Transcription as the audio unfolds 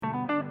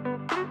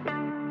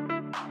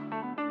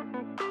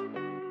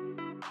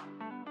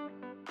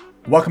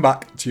Welcome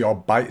back to your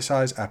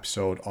bite-sized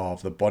episode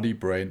of the Body,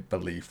 Brain,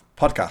 Belief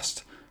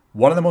podcast.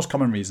 One of the most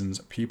common reasons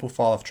people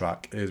fall off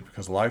track is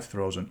because life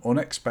throws an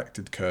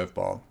unexpected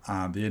curveball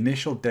and the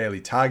initial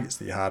daily targets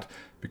that you had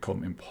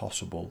become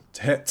impossible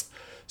to hit.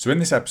 So in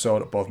this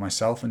episode, both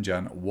myself and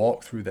Jen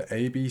walk through the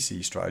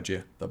ABC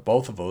strategy that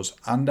both of us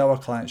and our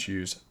clients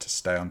use to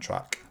stay on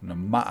track, no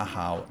matter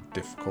how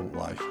difficult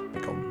life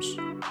becomes.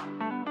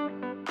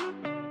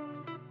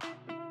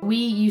 We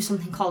use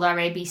something called our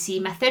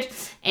ABC method,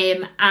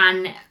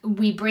 and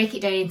we break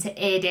it down into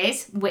A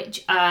days,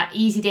 which are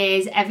easy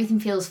days, everything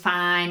feels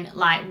fine,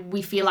 like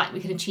we feel like we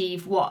can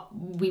achieve what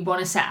we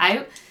want to set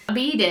out. A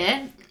B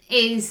day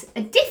is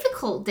a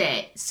difficult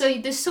day, so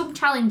there's some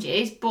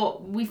challenges,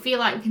 but we feel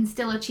like we can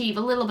still achieve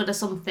a little bit of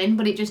something,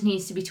 but it just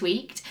needs to be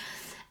tweaked.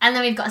 And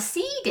then we've got a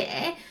C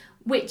day,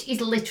 which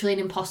is literally an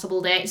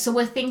impossible day. So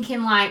we're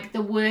thinking like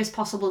the worst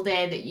possible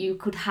day that you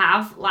could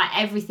have, like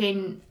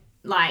everything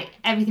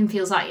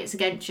feels like it's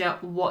against you,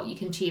 what you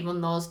can achieve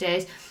on those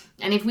days.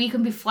 And if we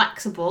can be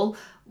flexible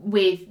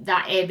with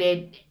that A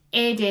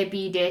day,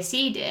 B day,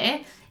 C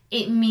day,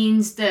 it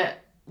means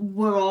that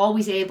we're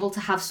always able to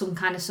have some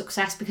kind of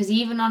success, because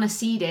even on a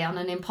C day, on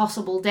an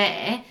impossible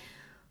day,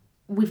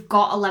 we've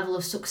got a level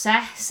of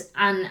success.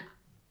 And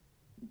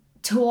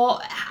to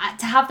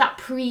have that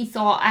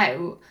pre-thought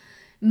out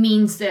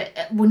means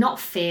that we're not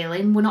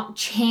failing, we're not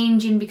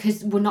changing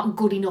because we're not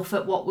good enough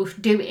at what we're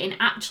doing.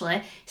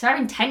 Actually, it's our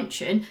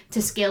intention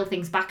to scale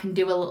things back and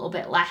do a little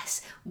bit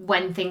less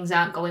when things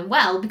aren't going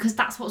well, because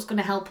that's what's going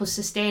to help us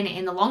sustain it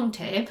in the long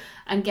term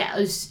and get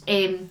us,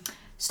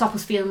 stop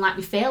us feeling like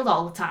we failed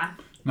all the time.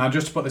 Now,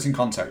 just to put this in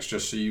context,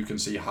 just so you can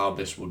see how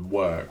this would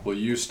work, we'll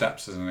use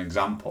steps as an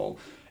example.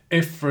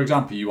 If, for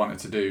example, you wanted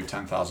to do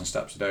 10,000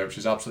 steps a day, which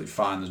is absolutely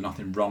fine, there's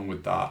nothing wrong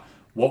with that.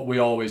 What we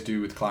always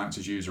do with clients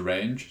is use a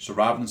range. So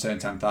rather than saying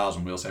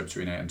 10,000, we'll say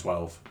between 8 and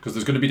 12. Because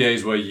there's going to be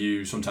days where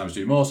you sometimes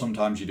do more,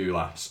 sometimes you do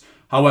less.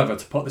 However,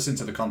 to put this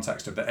into the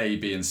context of the A,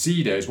 B and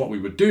C days, what we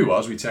would do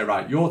was we'd say,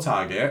 right, your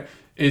target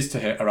is to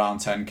hit around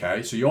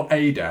 10K. So your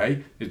A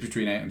day is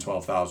between 8 and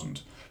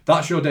 12,000.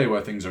 That's your day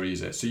where things are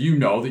easy. So you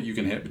know that you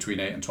can hit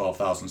between 8 and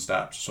 12,000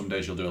 steps. Some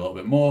days you'll do a little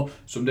bit more,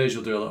 some days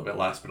you'll do a little bit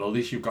less, but at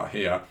least you've got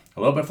here a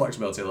little bit of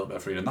flexibility, a little bit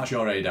of freedom. That's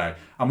your A day.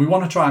 And we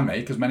want to try and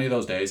make as many of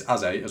those days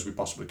as A as we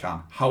possibly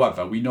can.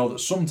 However, we know that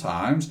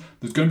sometimes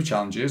there's going to be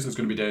challenges. There's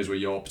going to be days where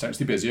you're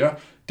potentially busier,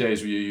 days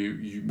where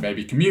you may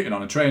be commuting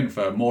on a train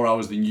for more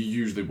hours than you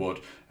usually would.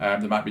 There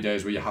might be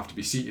days where you have to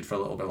be seated for a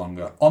little bit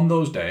longer. On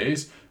those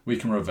days, we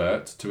can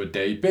revert to a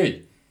day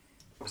B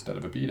instead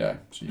of a B day,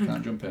 so you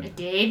can't jump in. A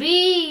day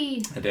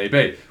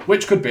B,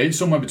 which could be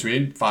somewhere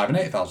between 5 and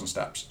 8,000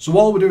 steps. So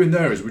all we're doing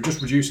there is we're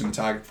just reducing the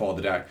target for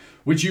the day,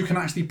 which you can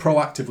actually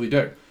proactively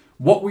do.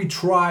 What we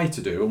try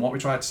to do and what we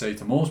try to say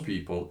to most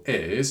people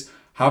is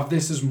have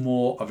this as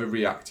more of a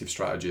reactive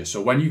strategy.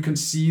 So when you can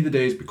see the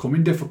days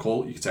becoming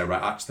difficult, you can say,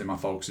 right, actually my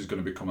focus is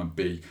going to become a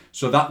B.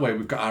 So that way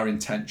we've got our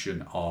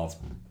intention of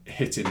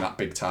hitting that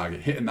big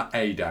target, hitting that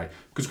A day.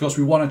 Because of course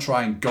we want to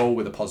try and go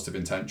with a positive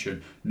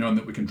intention, knowing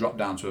that we can drop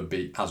down to a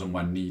B as and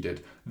when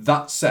needed.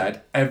 That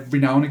said, every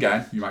now and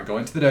again, you might go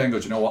into the day and go,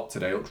 do you know what,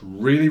 today looks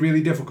really,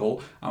 really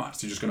difficult. I'm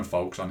actually just going to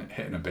focus on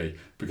hitting a B,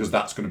 because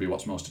that's going to be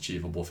what's most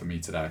achievable for me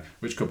today,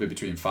 which could be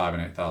between 5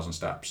 and 8,000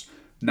 steps.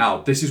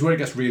 Now, this is where it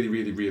gets really,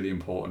 really, really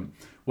important.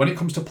 When it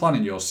comes to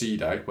planning your C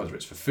day, whether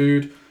it's for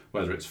food,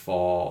 whether it's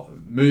for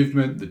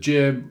movement, the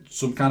gym,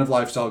 some kind of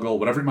lifestyle goal,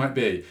 whatever it might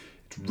be,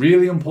 it's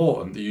really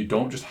important that you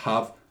don't just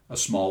have a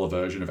smaller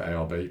version of A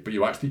or B, but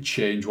you actually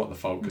change what the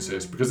focus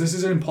is, because this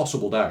is an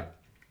impossible day.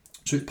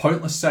 So it's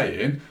pointless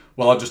saying,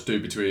 well, I'll just do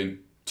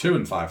between 2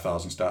 and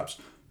 5,000 steps,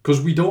 because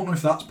we don't know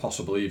if that's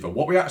possible either.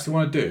 What we actually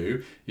want to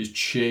do is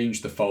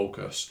change the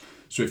focus.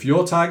 So if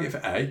your target for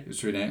A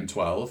is between 8 and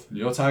 12, and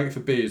your target for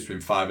B is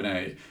between 5 and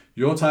 8,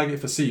 your target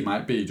for C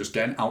might be just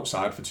getting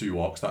outside for 2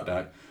 walks that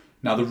day.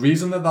 Now, the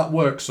reason that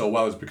works so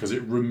well is because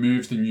it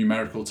removes the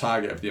numerical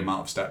target of the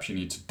amount of steps you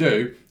need to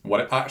do. And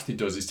what it actually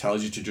does is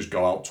tells you to just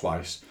go out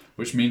twice,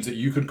 which means that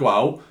you could go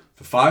out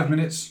for 5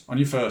 minutes on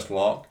your first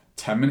walk,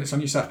 10 minutes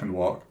on your second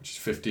walk, which is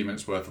 15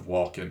 minutes worth of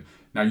walking.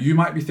 Now, you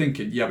might be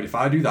thinking, yeah, but if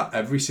I do that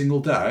every single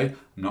day,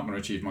 I'm not going to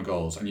achieve my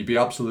goals. And you'd be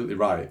absolutely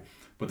right.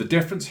 But the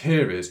difference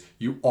here is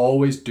you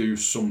always do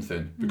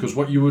something, because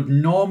what you would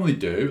normally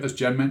do, as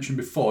Jen mentioned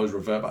before, is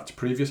revert back to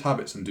previous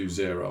habits and do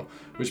 0,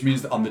 which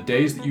means that on the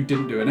days that you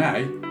didn't do an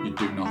A, you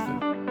do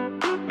nothing.